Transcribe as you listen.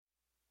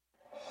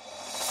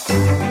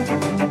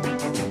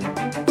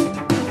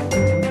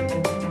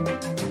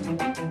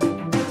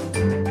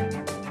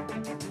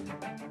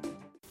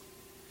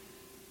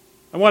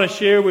I want to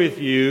share with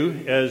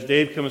you, as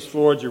Dave comes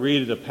forward to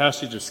read the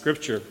passage of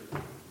Scripture,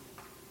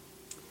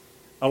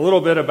 a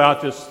little bit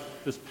about this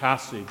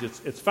passage.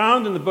 It's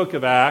found in the book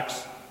of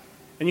Acts,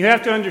 and you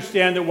have to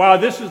understand that while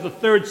this is the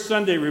third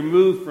Sunday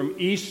removed from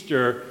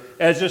Easter,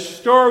 as this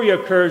story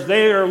occurs,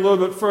 they are a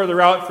little bit further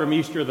out from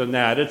Easter than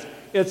that.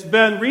 It's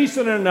been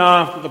recent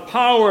enough that the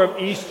power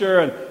of Easter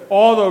and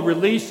all the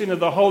releasing of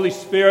the Holy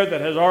Spirit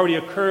that has already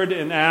occurred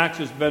in Acts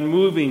has been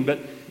moving, but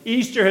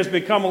Easter has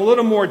become a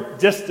little more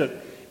distant.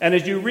 And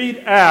as you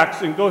read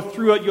Acts and go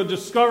through it, you'll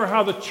discover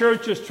how the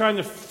church is trying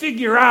to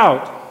figure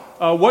out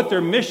what their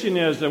mission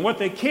is and what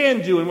they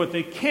can do and what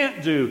they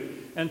can't do.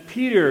 And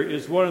Peter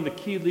is one of the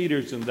key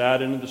leaders in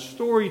that. And in the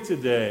story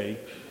today,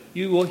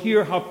 you will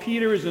hear how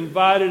Peter is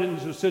invited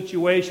into a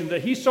situation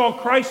that he saw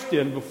Christ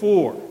in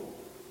before.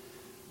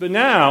 But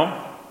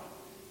now,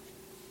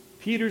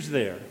 Peter's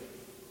there.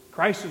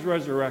 Christ is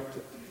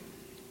resurrected.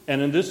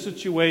 And in this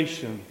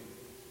situation,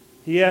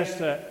 he has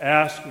to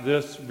ask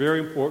this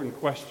very important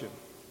question.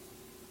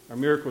 Are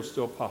miracles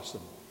still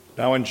possible?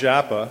 Now in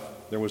Joppa,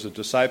 there was a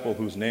disciple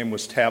whose name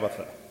was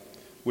Tabitha,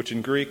 which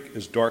in Greek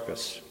is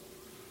Dorcas.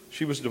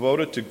 She was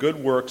devoted to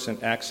good works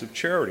and acts of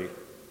charity.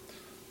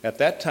 At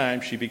that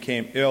time, she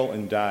became ill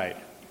and died.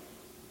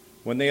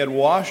 When they had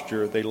washed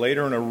her, they laid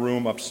her in a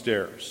room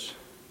upstairs.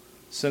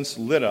 Since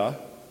Lydda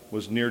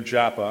was near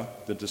Joppa,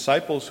 the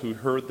disciples who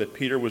heard that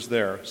Peter was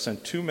there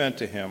sent 2 men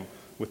to him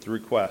with the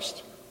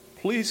request,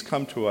 "Please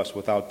come to us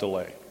without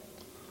delay."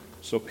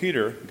 So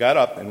Peter got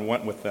up and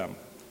went with them.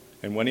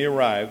 And when he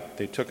arrived,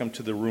 they took him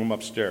to the room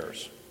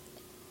upstairs.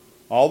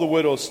 All the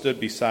widows stood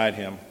beside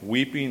him,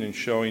 weeping and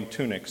showing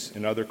tunics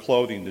and other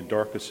clothing that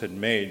Dorcas had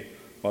made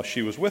while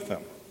she was with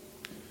them.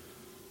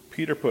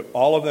 Peter put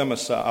all of them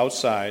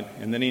outside,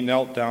 and then he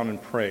knelt down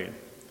and prayed.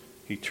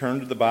 He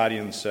turned to the body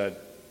and said,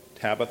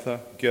 "Tabitha,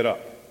 get up."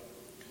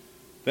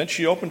 Then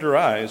she opened her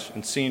eyes,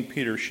 and seeing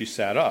Peter, she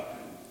sat up.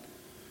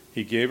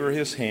 He gave her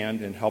his hand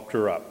and helped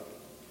her up.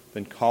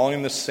 Then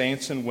calling the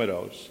saints and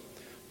widows,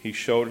 he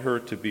showed her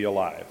to be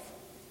alive.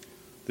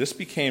 This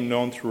became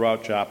known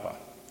throughout Joppa,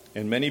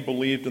 and many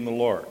believed in the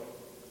Lord.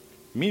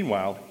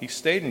 Meanwhile, he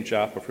stayed in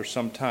Joppa for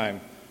some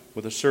time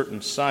with a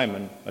certain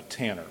Simon, a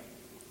tanner.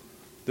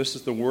 This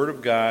is the word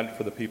of God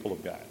for the people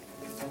of God.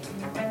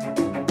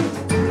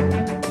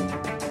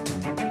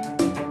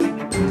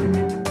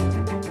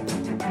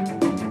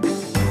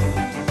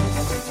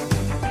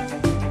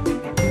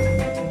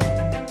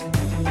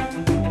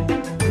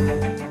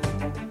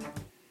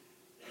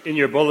 In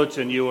your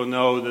bulletin, you will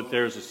know that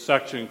there's a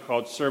section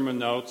called Sermon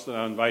Notes, and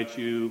I invite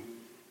you,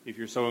 if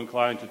you're so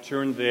inclined, to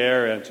turn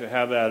there and to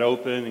have that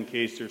open in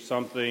case there's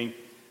something,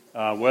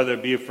 whether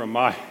it be from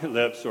my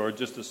lips or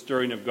just a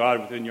stirring of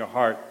God within your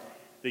heart,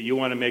 that you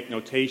want to make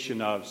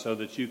notation of so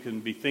that you can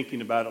be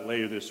thinking about it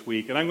later this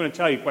week. And I'm going to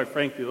tell you, quite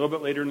frankly, a little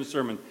bit later in the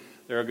sermon,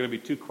 there are going to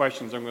be 2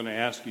 questions I'm going to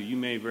ask you. You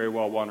may very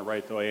well want to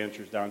write the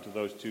answers down to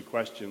those 2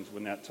 questions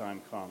when that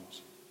time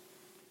comes.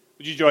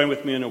 Would you join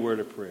with me in a word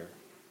of prayer?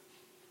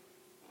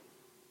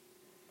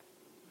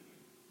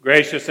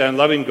 Gracious and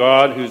loving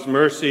God, whose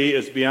mercy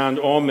is beyond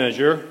all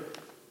measure,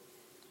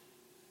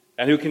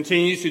 and who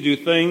continues to do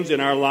things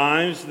in our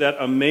lives that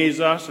amaze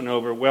us and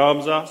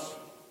overwhelms us,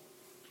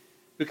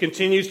 who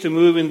continues to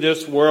move in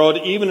this world,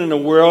 even in a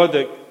world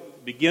that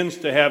begins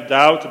to have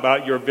doubt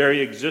about your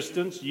very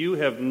existence, you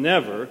have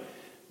never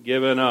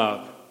given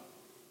up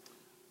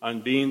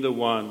on being the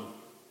one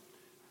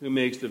who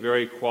makes the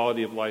very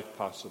quality of life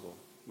possible.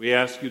 We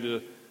ask you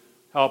to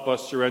help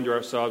us surrender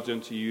ourselves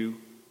into you,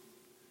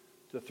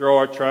 to throw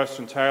our trust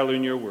entirely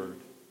in your word,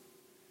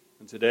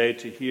 and today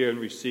to hear and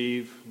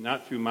receive,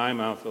 not through my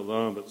mouth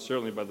alone, but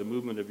certainly by the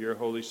movement of your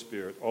Holy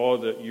Spirit, all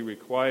that you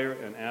require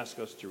and ask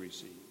us to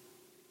receive.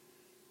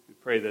 We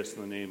pray this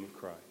in the name of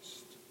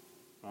Christ.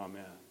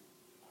 Amen.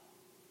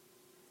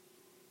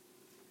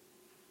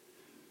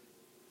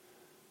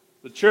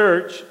 The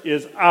church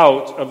is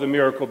out of the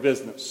miracle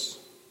business.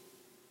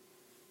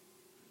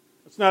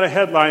 It's not a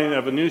headline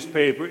of a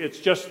newspaper. It's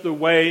just the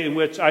way in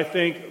which I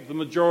think the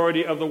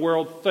majority of the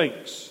world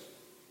thinks.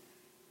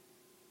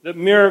 That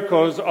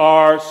miracles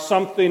are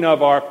something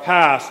of our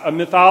past, a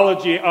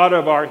mythology out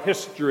of our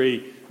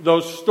history,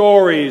 those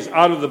stories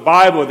out of the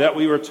Bible that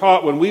we were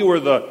taught when we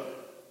were the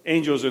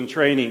angels in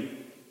training.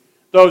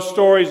 Those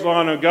stories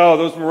long ago,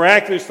 those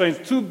miraculous things,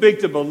 too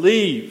big to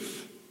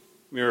believe,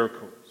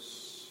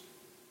 miracles.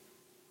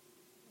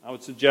 I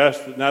would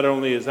suggest that not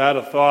only is that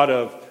a thought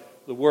of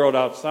the world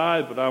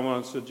outside, but I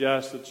want to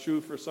suggest it's true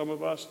for some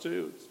of us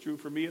too. It's true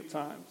for me at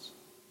times.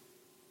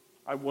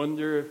 I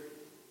wonder,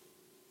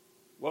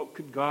 what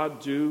could God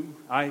do?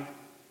 I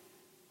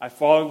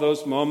fall in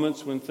those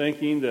moments when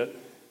thinking that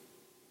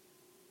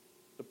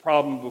the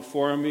problem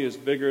before me is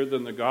bigger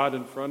than the God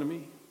in front of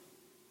me.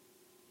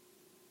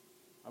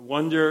 I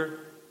wonder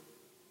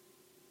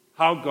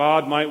how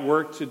God might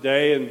work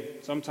today, and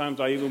sometimes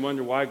I even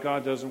wonder why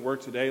God doesn't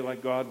work today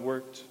like God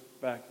worked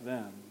back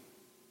then.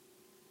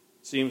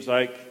 Seems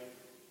like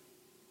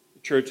the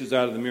church is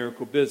out of the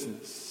miracle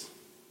business.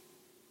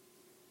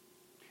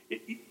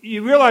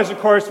 You realize, of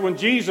course, when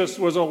Jesus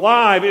was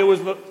alive, it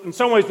was in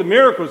some ways the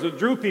miracles that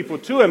drew people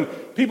to him.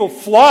 People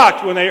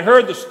flocked when they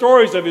heard the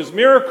stories of his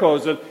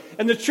miracles.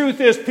 And the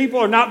truth is, people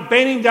are not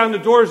banging down the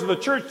doors of the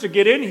church to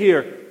get in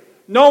here.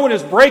 No one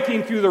is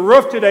breaking through the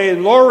roof today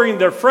and lowering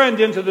their friend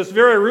into this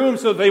very room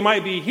so they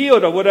might be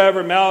healed of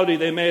whatever malady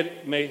they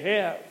may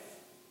have.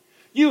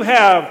 You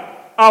have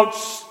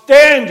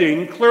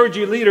outstanding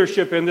clergy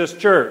leadership in this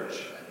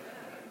church.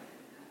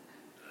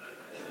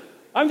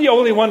 I'm the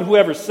only one who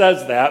ever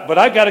says that, but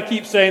I've got to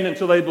keep saying it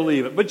until they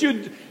believe it. But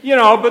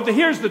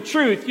here's the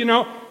truth.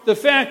 The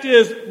fact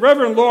is,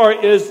 Reverend Laura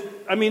is,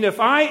 if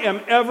I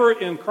am ever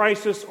in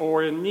crisis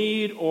or in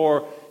need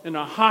or in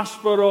a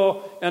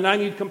hospital and I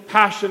need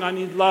compassion, I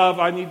need love,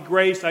 I need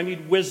grace, I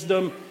need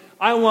wisdom,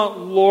 I want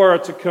Laura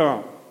to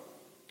come.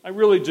 I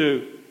really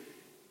do.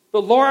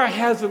 But Laura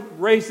hasn't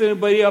raised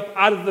anybody up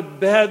out of the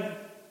bed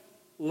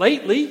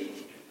lately.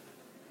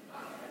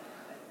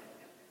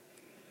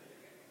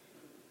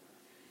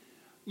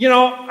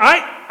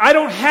 I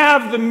don't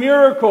have the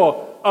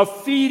miracle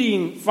of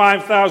feeding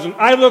 5,000.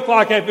 I look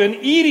like I've been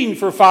eating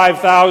for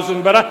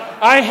 5,000, but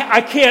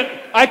I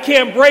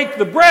can't break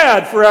the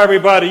bread for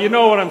everybody. You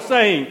know what I'm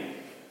saying?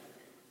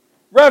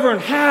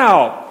 Reverend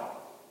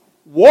Hal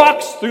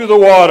walks through the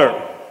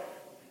water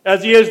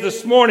as he is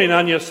this morning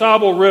on the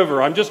Asable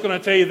River. I'm just going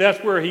to tell you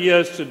that's where he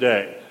is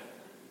today.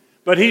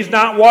 But he's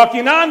not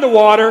walking on the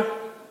water.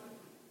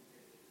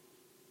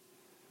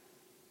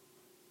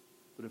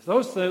 But if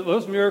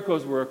those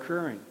miracles were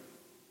occurring,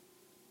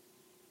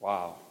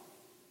 wow.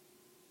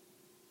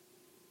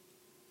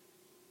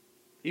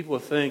 People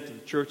think that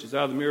the church is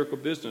out of the miracle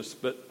business,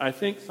 but I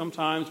think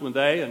sometimes when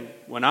they and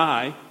when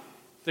I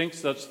think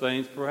such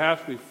things,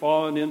 perhaps we've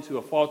fallen into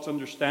a false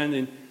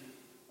understanding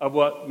of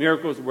what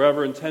miracles were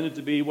ever intended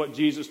to be, what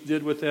Jesus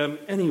did with them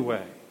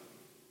anyway.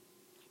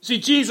 See,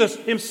 Jesus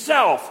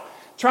himself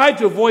tried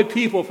to avoid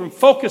people from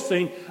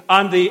focusing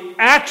on the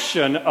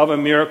action of a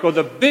miracle,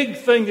 the big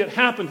thing that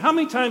happened. How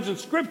many times in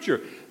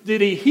Scripture did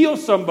he heal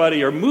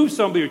somebody or move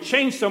somebody or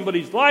change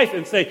somebody's life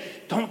and say,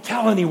 don't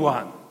tell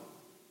anyone?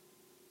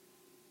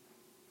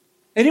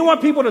 And he didn't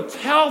want people to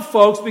tell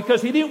folks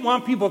because he didn't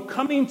want people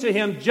coming to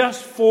him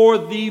just for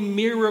the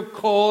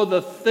miracle,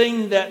 the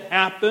thing that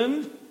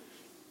happened.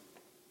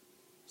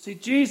 See,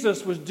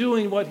 Jesus was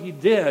doing what he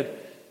did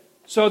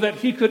so that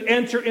he could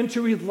enter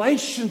into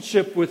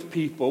relationship with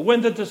people.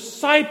 When the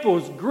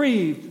disciples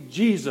grieved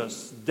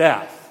Jesus'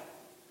 death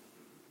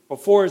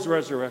before his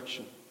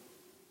resurrection,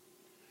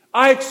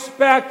 I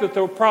expect that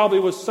there probably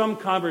was some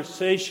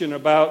conversation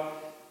about,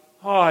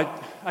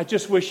 I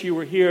just wish you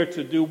were here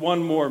to do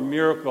one more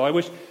miracle.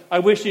 I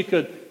wish you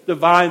could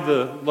divide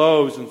the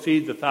loaves and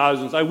feed the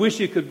thousands. I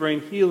wish you could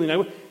bring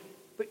healing.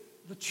 But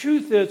the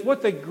truth is,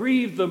 what they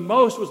grieved the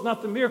most was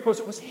not the miracles,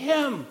 it was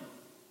him.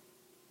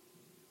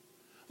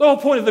 The whole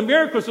point of the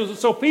miracles was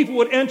so people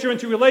would enter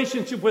into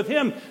relationship with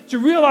him, to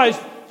realize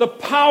the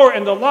power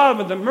and the love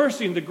and the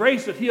mercy and the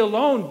grace that he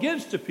alone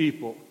gives to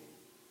people.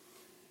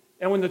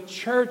 And when the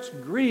church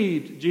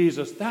grieved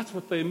Jesus, that's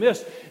what they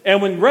missed.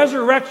 And when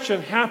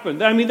resurrection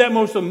happened, that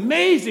most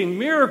amazing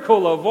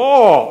miracle of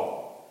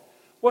all,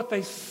 what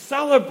they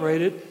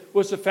celebrated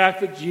was the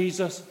fact that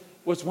Jesus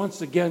was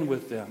once again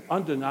with them,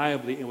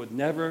 undeniably, and would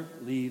never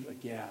leave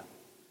again.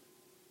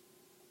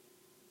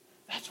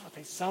 That's what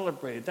they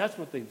celebrated. That's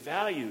what they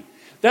valued.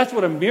 That's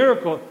what a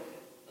miracle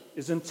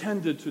is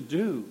intended to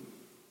do.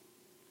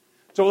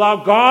 To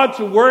allow God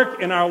to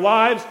work in our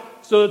lives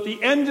so that at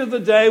the end of the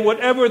day,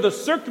 whatever the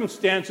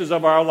circumstances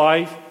of our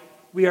life,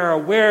 we are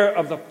aware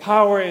of the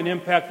power and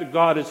impact that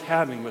God is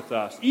having with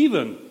us,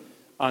 even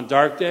on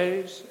dark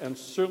days and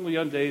certainly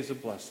on days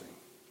of blessing.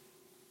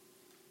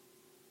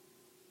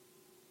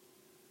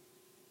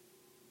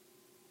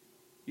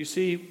 You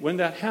see, when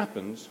that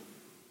happens,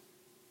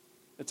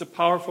 it's a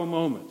powerful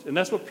moment. And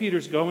that's what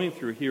Peter's going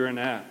through here in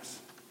Acts.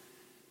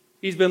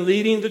 He's been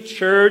leading the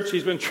church.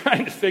 He's been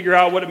trying to figure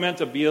out what it meant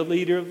to be a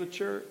leader of the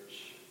church.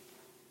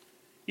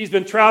 He's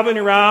been traveling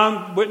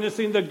around,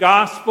 witnessing the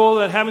gospel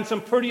and having some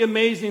pretty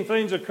amazing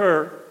things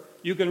occur.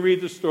 You can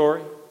read the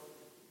story.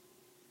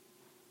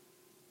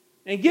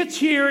 And gets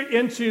here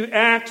into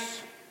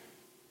Acts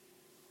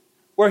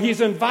where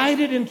he's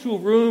invited into a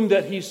room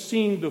that he's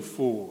seen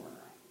before.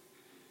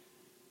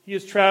 He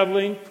is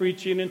traveling,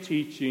 preaching, and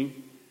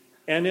teaching.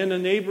 And in a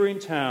neighboring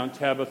town,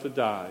 Tabitha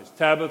dies.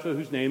 Tabitha,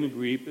 whose name in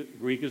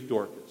Greek is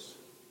Dorcas.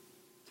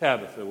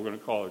 Tabitha, we're going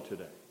to call her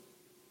today.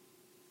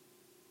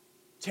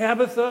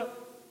 Tabitha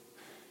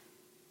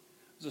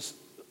was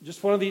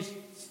just one of these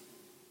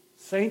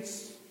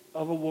saints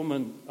of a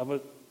woman,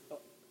 of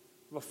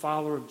a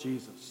follower of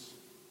Jesus.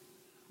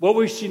 What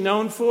was she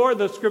known for?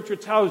 The scripture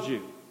tells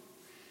you.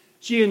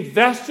 She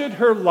invested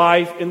her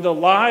life in the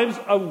lives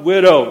of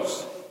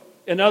widows.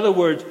 In other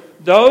words,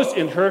 those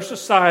in her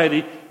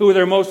society who were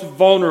the most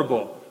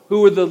vulnerable, who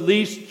were the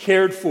least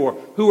cared for,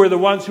 who were the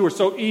ones who were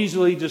so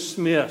easily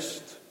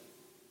dismissed.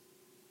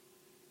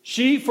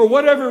 She, for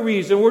whatever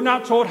reason, we're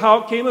not told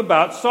how it came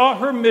about, saw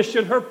her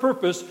mission, her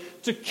purpose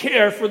to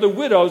care for the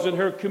widows in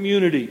her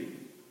community.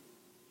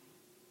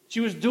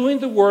 She was doing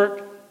the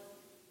work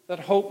that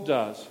Hope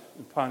does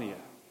in Pontiac.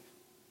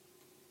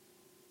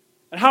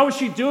 And how was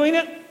she doing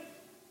it?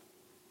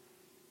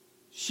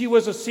 She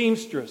was a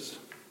seamstress,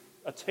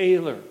 a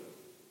tailor.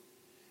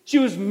 She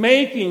was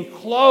making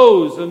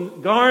clothes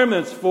and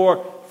garments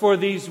for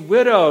these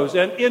widows.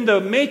 And in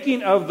the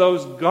making of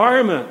those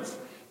garments,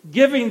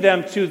 giving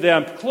them to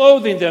them,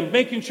 clothing them,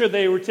 making sure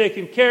they were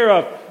taken care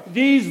of,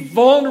 these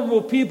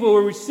vulnerable people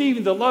were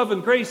receiving the love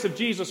and grace of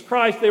Jesus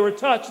Christ. They were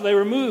touched, they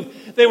were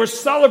moved, they were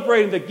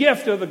celebrating the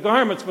gift of the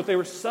garments, but they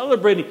were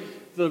celebrating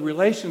the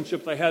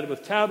relationship they had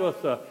with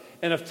Tabitha.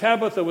 And if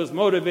Tabitha was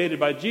motivated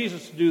by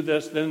Jesus to do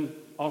this, then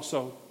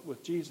also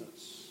with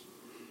Jesus.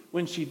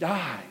 When she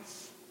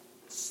dies,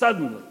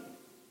 suddenly,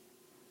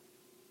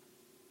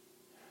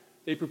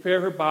 they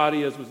prepare her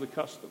body as was the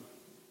custom.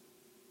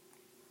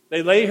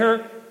 They lay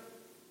her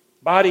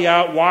body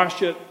out,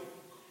 wash it,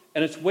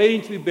 and it's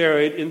waiting to be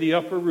buried in the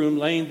upper room,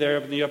 laying there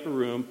in the upper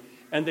room,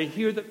 and they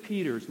hear that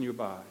Peter's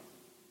nearby.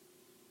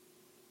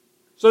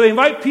 So they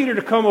invite Peter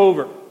to come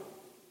over.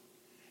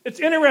 It's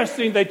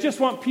interesting, they just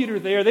want Peter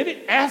there. They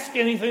didn't ask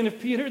anything of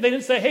Peter. They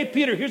didn't say, hey,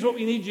 Peter, here's what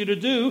we need you to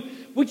do.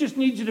 We just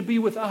need you to be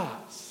with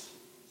us.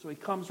 So he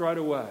comes right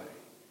away.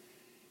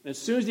 And as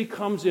soon as he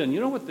comes in, you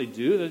know what they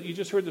do? You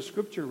just heard the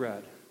scripture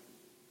read.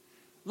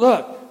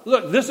 Look,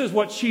 this is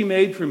what she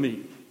made for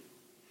me.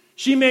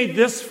 She made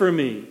this for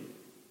me.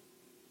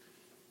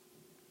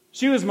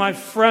 She was my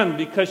friend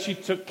because she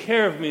took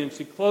care of me and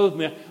she clothed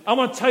me. I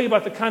want to tell you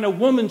about the kind of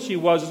woman she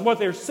was, is what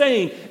they're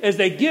saying as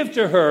they give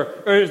to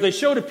her, or as they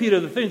show to Peter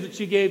the things that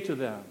she gave to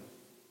them.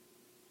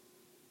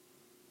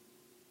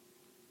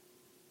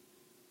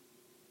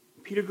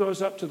 Peter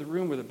goes up to the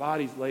room where the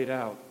body's laid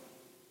out.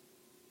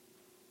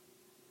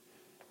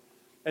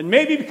 And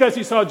maybe because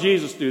he saw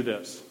Jesus do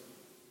this,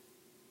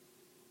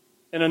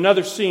 in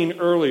another scene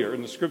earlier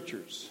in the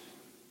scriptures,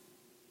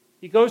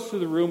 he goes to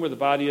the room where the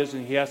body is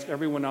and he asks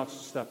everyone else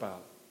to step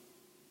out.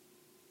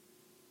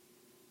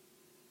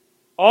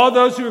 All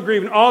those who were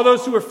grieving, all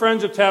those who were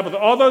friends of Tabitha,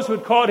 all those who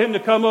had called him to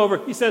come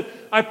over, he said,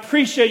 I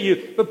appreciate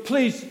you, but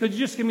please, could you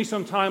just give me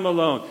some time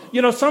alone?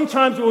 You know,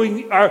 sometimes when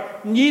we are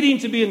needing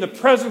to be in the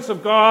presence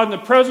of God, in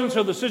the presence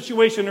of the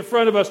situation in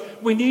front of us,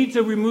 we need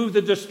to remove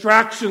the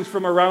distractions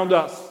from around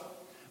us.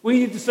 We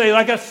need to say,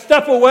 I got to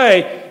step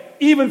away,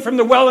 even from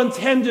the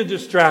well-intended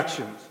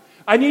distractions.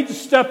 I need to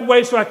step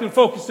away so I can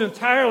focus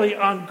entirely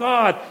on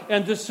God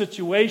and this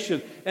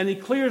situation. And he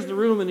clears the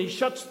room and he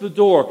shuts the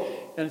door.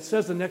 And it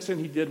says the next thing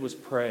he did was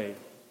pray.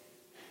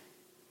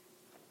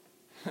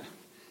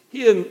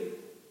 He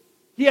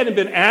hadn't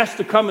been asked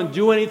to come and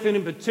do anything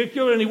in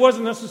particular, and he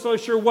wasn't necessarily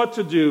sure what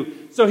to do.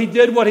 So he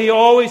did what he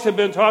always had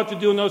been taught to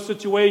do in those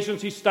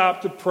situations. He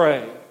stopped to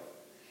pray.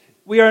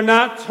 We are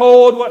not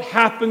told what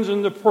happens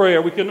in the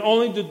prayer. We can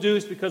only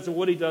deduce because of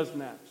what he does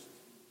next.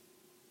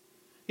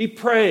 He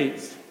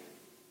prays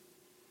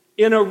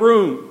in a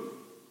room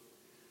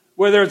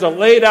where there's a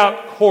laid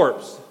out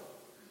corpse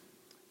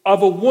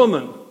of a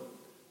woman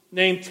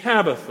named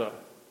Tabitha,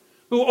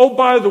 who, oh,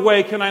 by the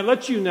way, can I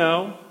let you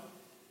know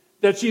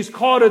that she's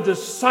called a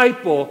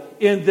disciple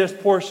in this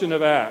portion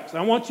of Acts.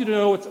 I want you to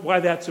know why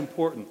that's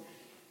important.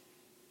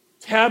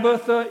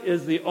 Tabitha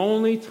is the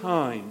only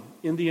time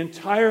in the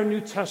entire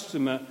New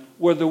Testament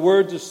where the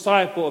word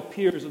disciple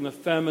appears in the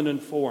feminine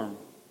form.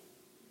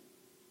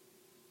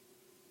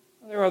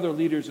 There are other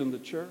leaders in the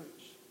church.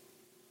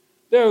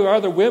 There are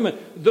other women.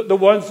 There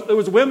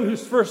was women who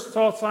first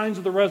saw signs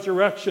of the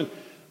resurrection.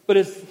 But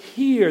it's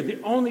here,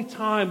 the only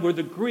time where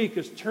the Greek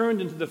is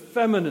turned into the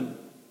feminine.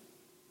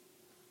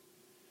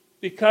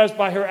 Because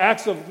by her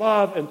acts of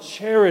love and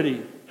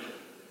charity,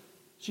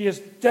 she has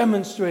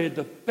demonstrated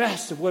the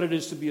best of what it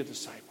is to be a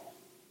disciple.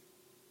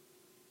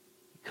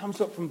 It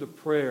comes up from the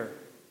prayer.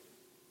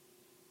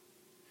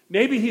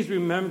 Maybe he's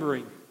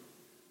remembering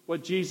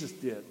what Jesus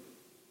did.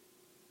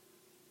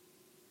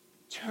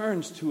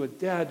 Turns to a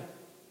dead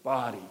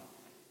body.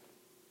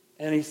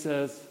 And he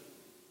says,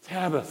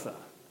 Tabitha,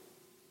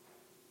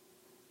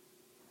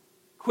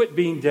 quit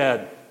being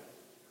dead.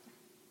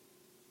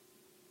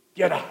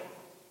 Get up.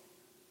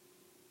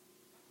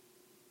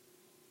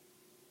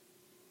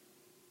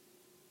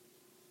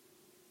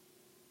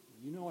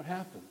 You know what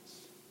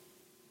happens?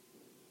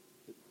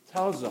 It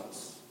tells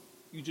us.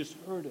 You just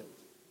heard it.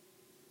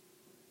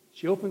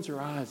 She opens her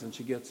eyes and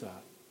she gets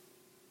up.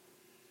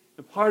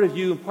 And part of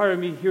you and part of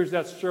me hears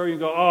that story and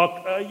go,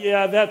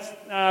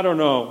 I don't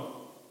know.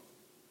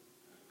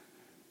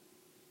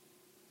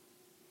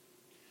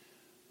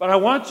 But I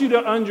want you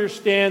to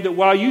understand that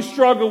while you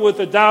struggle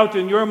with a doubt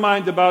in your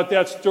mind about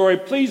that story,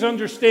 please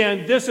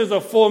understand this is a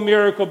full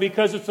miracle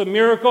because it's a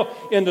miracle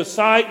in the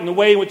sight and the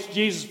way in which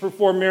Jesus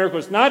performed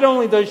miracles. Not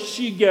only does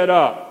she get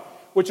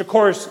up, which of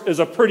course is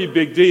a pretty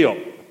big deal,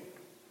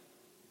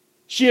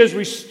 she is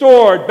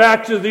restored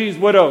back to these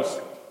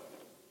widows.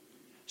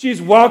 She's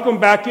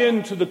welcomed back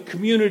into the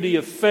community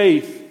of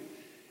faith.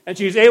 And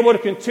she's able to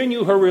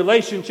continue her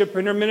relationship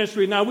and her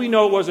ministry. Now, we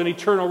know it was an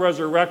eternal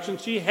resurrection.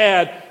 She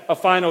had a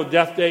final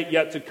death date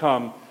yet to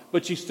come,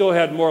 but she still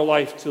had more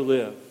life to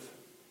live.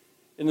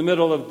 In the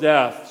middle of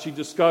death, she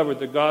discovered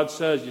that God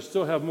says, you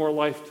still have more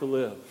life to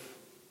live.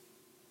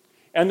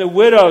 And the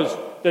widows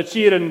that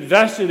she had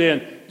invested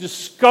in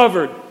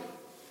discovered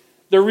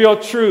the real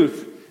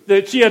truth,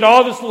 that she had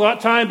all this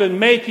time been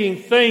making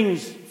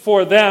things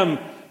for them,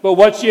 but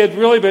what she had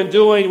really been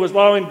doing was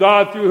allowing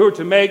God through her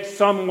to make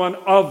someone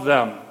of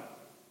them.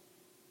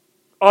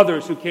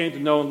 Others who came to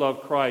know and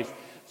love Christ.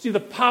 See, the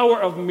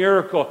power of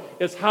miracle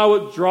is how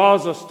it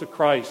draws us to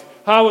Christ,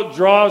 how it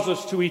draws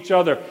us to each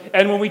other.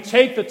 And when we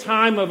take the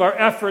time of our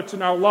efforts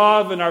and our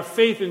love and our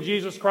faith in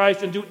Jesus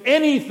Christ and do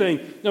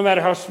anything, no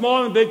matter how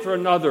small and big for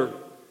another,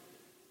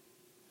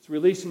 it's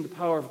releasing the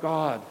power of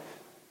God.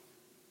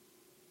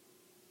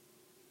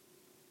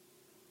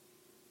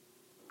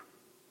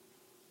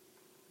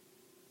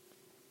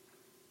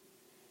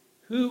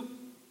 Who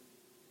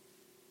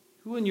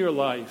in your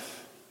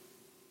life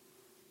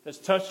has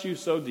touched you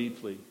so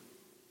deeply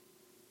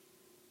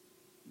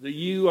that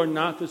you are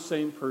not the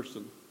same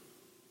person?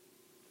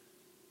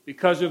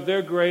 Because of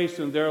their grace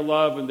and their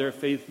love and their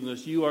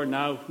faithfulness, you are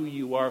now who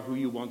you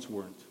once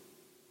weren't.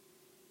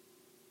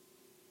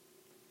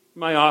 In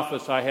my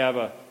office, I have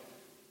a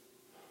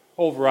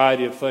whole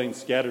variety of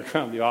things scattered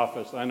around the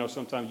office. I know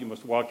sometimes you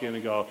must walk in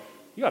and go,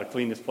 you got to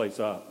clean this place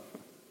up.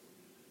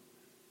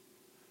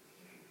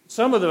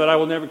 Some of it I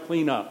will never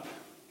clean up.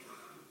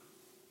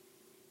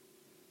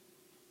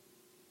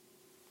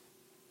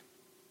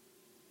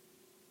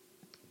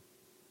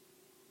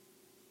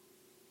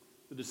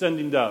 The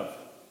descending dove.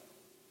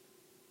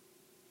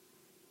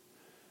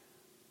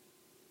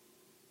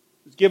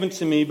 It was given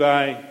to me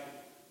by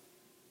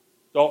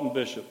Dalton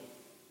Bishop.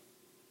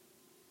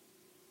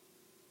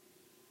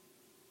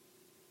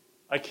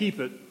 I keep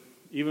it,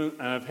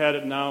 and I've had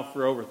it now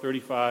for over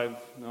 35,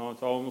 no,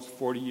 it's almost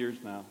 40 years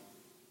now.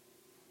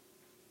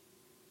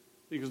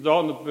 Because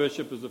Dalton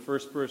Bishop is the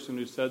first person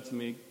who said to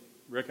me,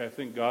 Rick, I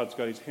think God's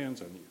got his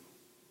hands on you.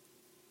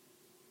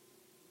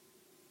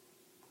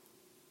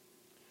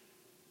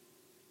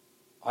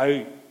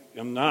 I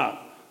am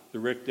not the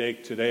Rick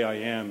Dake today I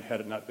am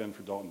had it not been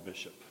for Dalton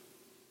Bishop.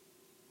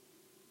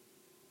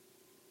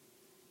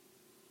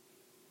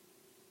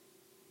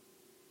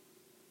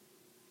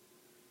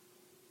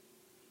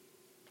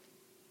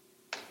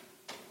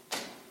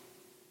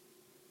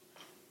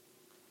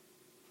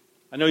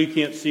 I know you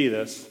can't see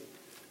this.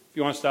 If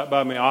you want to stop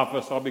by my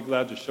office, I'll be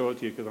glad to show it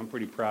to you because I'm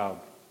pretty proud.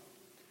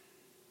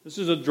 This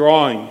is a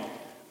drawing,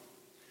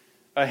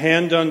 a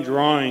hand-done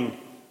drawing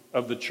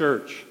of the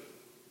church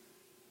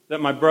that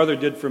my brother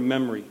did from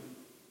memory.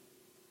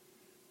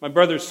 My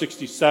brother's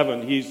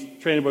 67. He's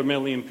trained but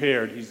mentally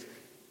impaired.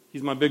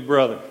 He's my big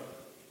brother.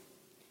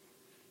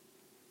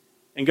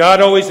 And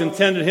God always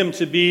intended him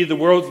to be the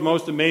world's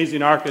most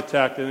amazing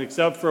architect. And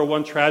except for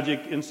one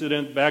tragic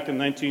incident back in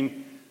the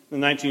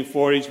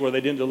 1940s where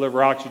they didn't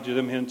deliver oxygen to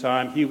him in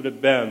time, he would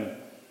have been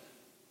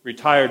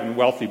retired and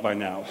wealthy by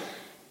now.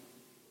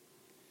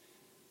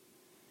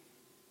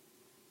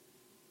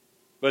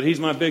 But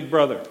he's my big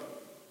brother.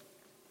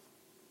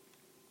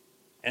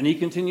 And he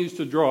continues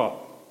to draw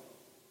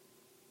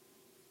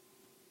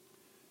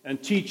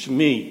and teach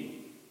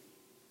me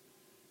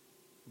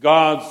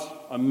God's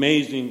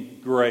amazing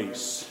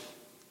grace.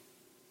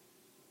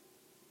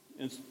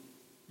 It's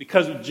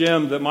because of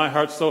Jim that my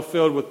heart's so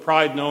filled with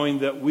pride knowing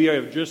that we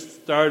have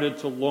just started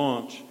to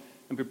launch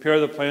and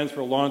prepare the plans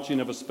for launching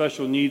of a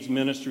special needs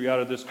ministry out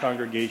of this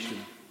congregation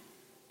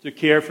to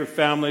care for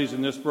families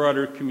in this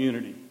broader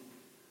community,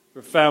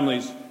 for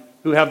families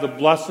who have the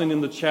blessing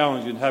and the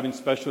challenge in having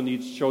special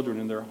needs children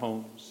in their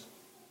homes.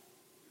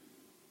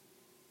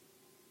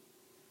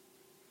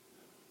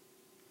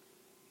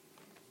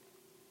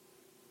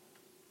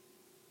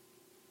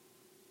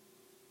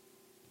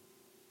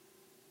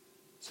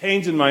 This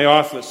hangs in my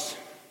office.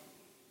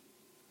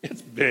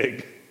 It's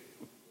big.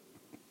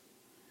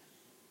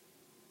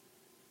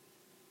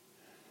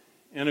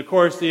 And of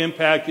course, the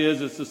impact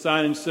is it's the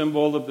sign and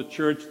symbol of the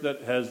church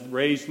that has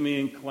raised me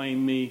and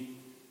claimed me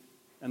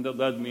and that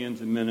led me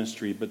into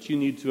ministry. But you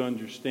need to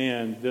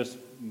understand this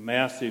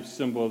massive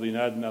symbol of the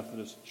United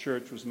Methodist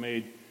Church was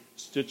made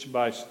stitch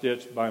by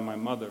stitch by my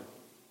mother.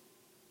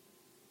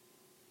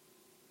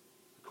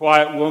 A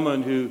quiet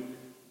woman who,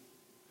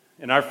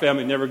 in our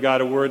family, never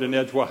got a word in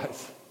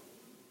edgewise.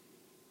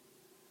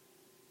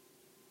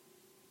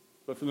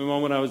 But from the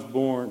moment I was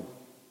born,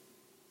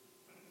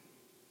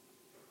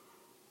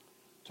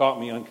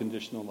 taught me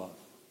unconditional love.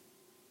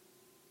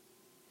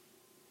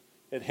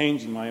 It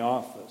hangs in my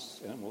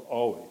office, and it will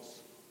always.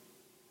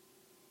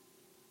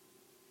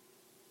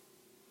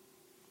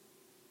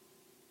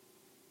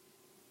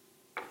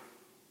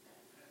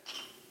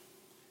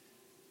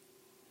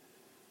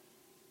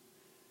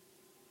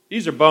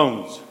 These are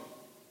bones.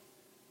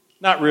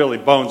 Not really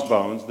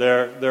bones.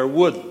 They're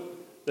wood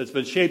that's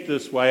been shaped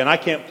this way, and I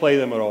can't play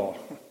them at all.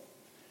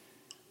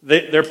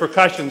 They're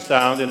percussion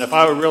sound, and if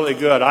I were really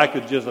good, I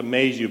could just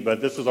amaze you,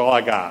 but this is all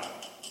I got.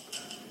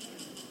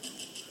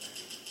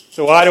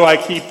 So why do I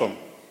keep them?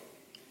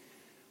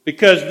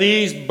 Because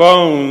these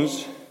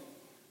bones,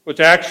 which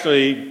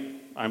actually,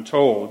 I'm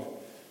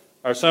told,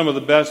 are some of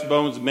the best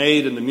bones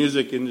made in the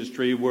music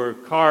industry, were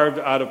carved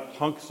out of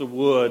hunks of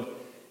wood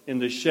in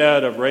the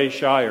shed of Ray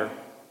Shire,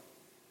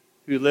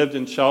 who lived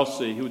in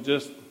Chelsea. He was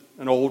just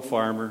an old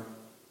farmer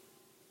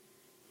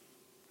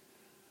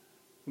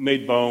who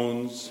made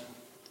bones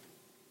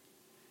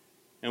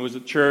and was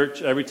at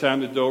church every time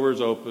the door was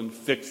open,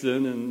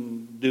 fixing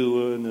and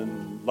doing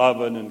and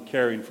loving and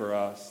caring for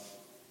us.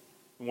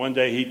 And one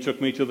day he took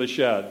me to the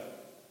shed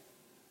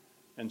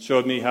and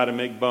showed me how to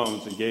make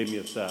bones and gave me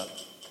a set.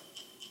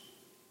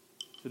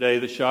 Today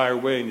the Shire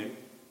Wing,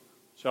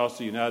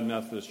 Chelsea United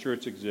Methodist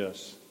Church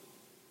exists,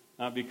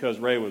 not because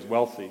Ray was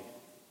wealthy,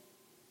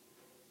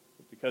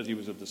 but because he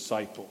was a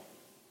disciple.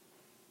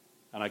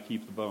 And I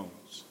keep the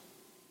bones.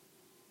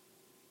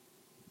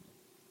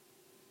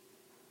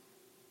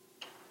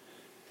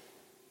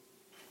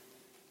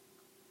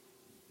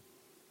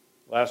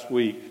 Last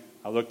week,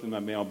 I looked in my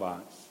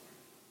mailbox.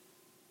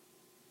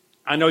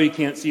 I know you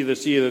can't see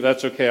this either.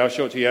 That's okay. I'll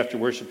show it to you after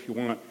worship if you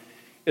want.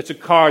 It's a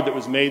card that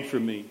was made for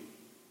me.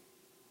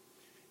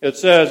 It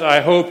says,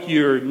 "I hope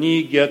your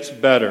knee gets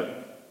better."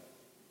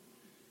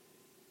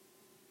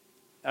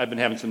 I've been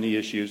having some knee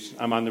issues.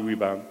 I'm on the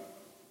rebound.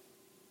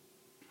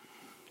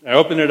 I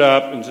open it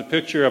up, and it's a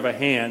picture of a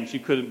hand. She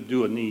couldn't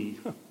do a knee.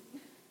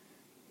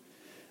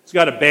 It's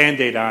got a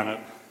Band-Aid on it.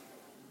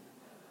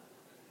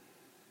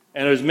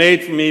 And it was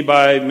made for me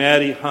by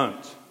Maddie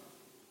Hunt,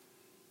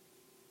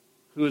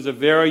 who is a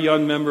very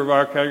young member of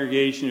our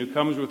congregation who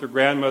comes with her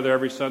grandmother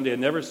every Sunday and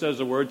never says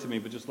a word to me,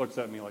 but just looks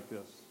at me like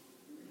this.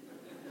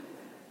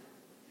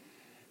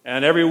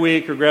 And every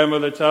week her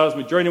grandmother tells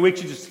me, during the week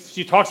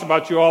she talks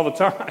about you all the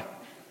time.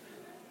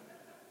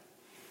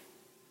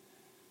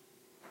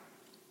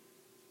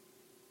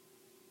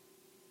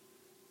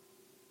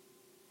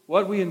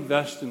 What we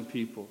invest in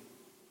people,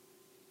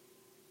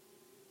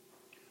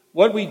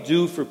 what we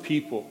do for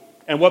people,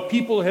 and what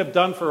people have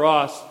done for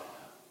us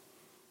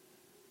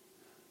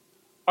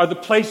are the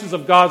places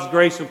of God's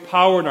grace and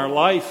power in our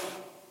life.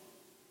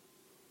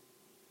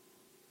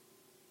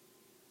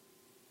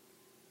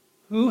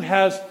 Who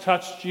has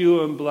touched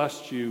you and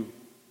blessed you?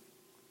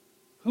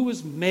 Who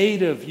has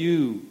made of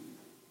you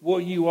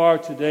what you are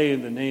today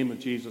in the name of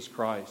Jesus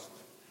Christ?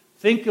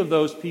 Think of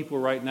those people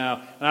right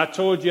now. And I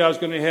told you I was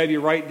going to have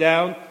you write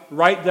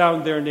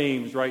down their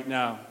names right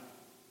now.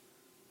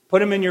 Put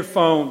them in your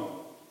phone.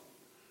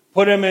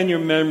 Put them in your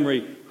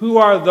memory. Who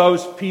are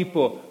those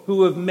people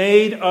who have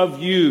made of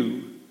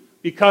you,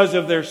 because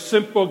of their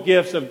simple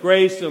gifts of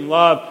grace and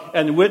love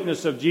and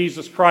witness of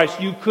Jesus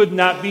Christ? You could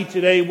not be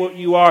today what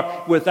you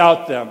are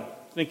without them.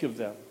 Think of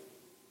them.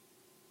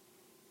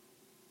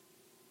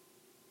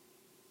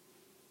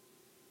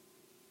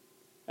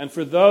 And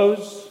for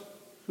those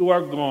who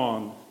are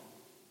gone,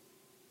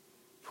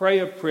 pray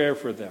a prayer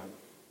for them.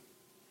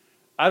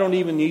 I don't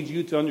even need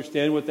you to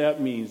understand what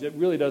that means. It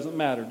really doesn't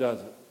matter,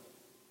 does it?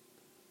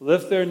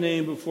 Lift their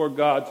name before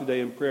God today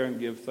in prayer and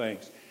give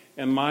thanks.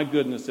 And my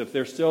goodness, if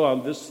they're still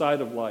on this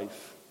side of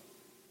life,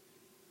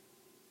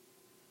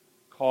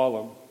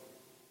 call them,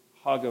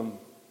 hug them,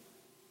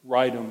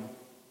 write them,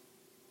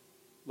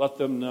 let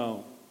them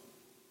know.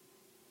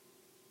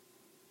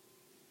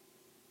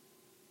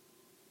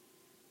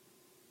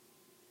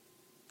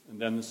 And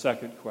then the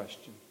second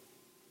question.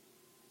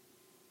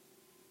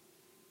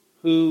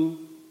 Who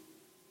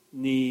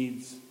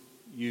needs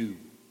you?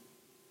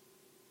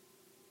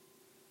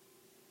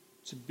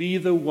 To be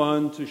the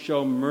one to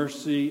show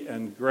mercy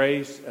and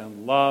grace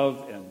and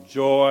love and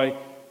joy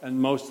and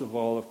most of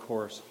all, of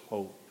course,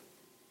 hope.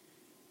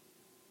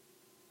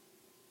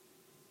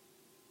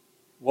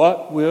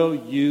 What will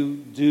you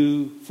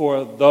do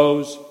for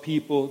those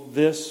people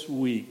this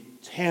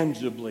week,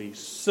 tangibly,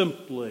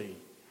 simply,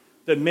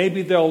 that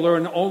maybe they'll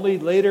learn only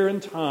later in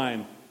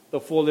time the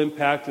full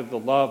impact of the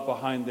love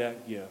behind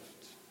that gift?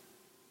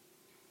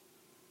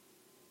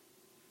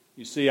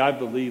 You see, I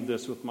believe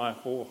this with my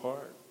whole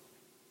heart.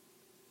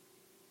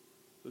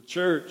 The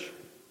church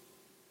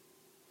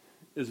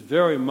is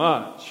very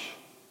much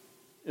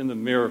in the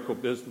miracle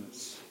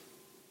business.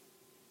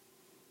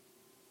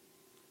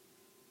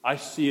 I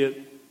see it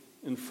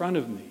in front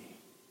of me.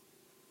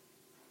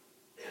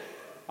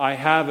 I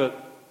have it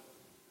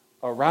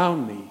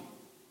around me.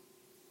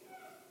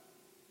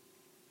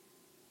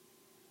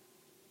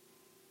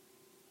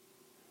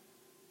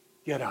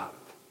 Get up.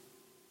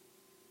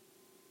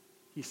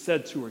 He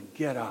said to her,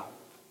 get up.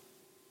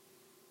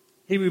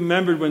 He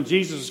remembered when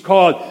Jesus was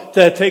called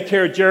to take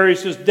care of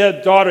Jairus'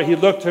 dead daughter. He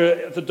looked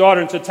at the daughter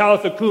and said,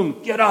 Talitha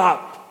cum, get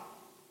up,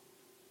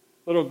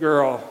 little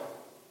girl.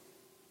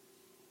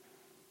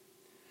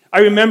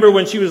 I remember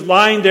when she was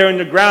lying there in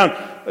the ground,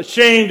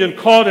 ashamed and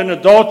caught in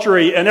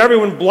adultery, and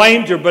everyone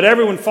blamed her, but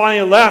everyone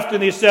finally left,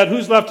 and he said,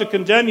 who's left to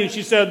condemn you?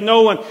 She said,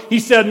 no one. He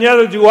said,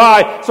 neither do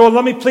I. So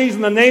let me please,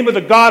 in the name of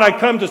the God I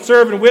come to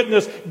serve and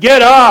witness,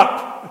 get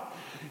up.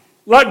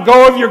 Let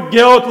go of your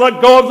guilt.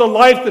 Let go of the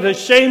life that has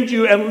shamed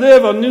you and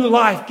live a new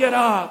life. Get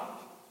up.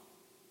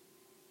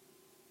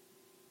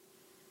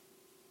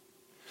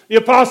 The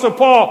Apostle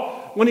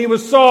Paul, when he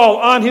was Saul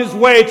on his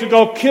way to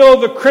go kill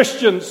the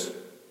Christians,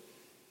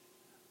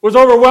 was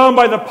overwhelmed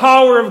by the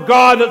power of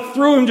God that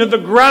threw him to the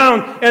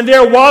ground, and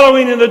there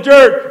wallowing in the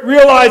dirt,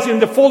 realizing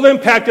the full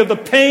impact of the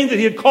pain that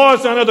he had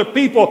caused on other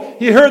people,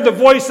 he heard the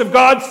voice of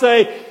God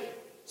say,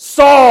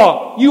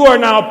 Saul, you are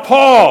now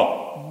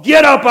Paul.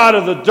 Get up out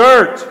of the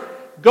dirt.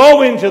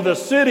 Go into the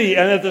city.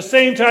 And at the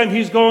same time,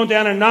 he's going to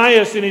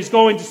Ananias, and he's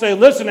going to say,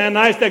 listen,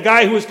 Ananias, that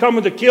guy who is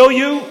coming to kill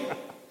you,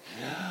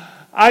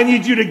 I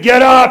need you to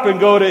get up and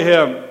go to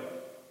him,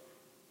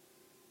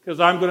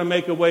 because I'm going to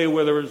make a way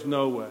where there is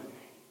no way.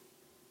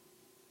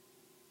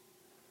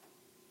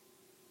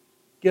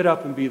 Get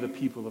up and be the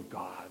people of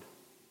God.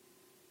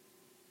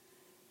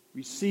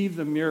 Receive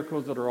the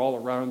miracles that are all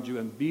around you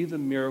and be the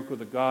miracle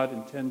that God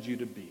intends you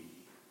to be.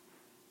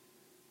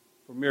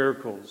 For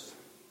miracles,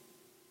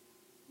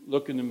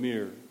 look in the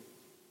mirror,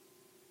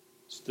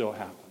 still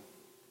happen.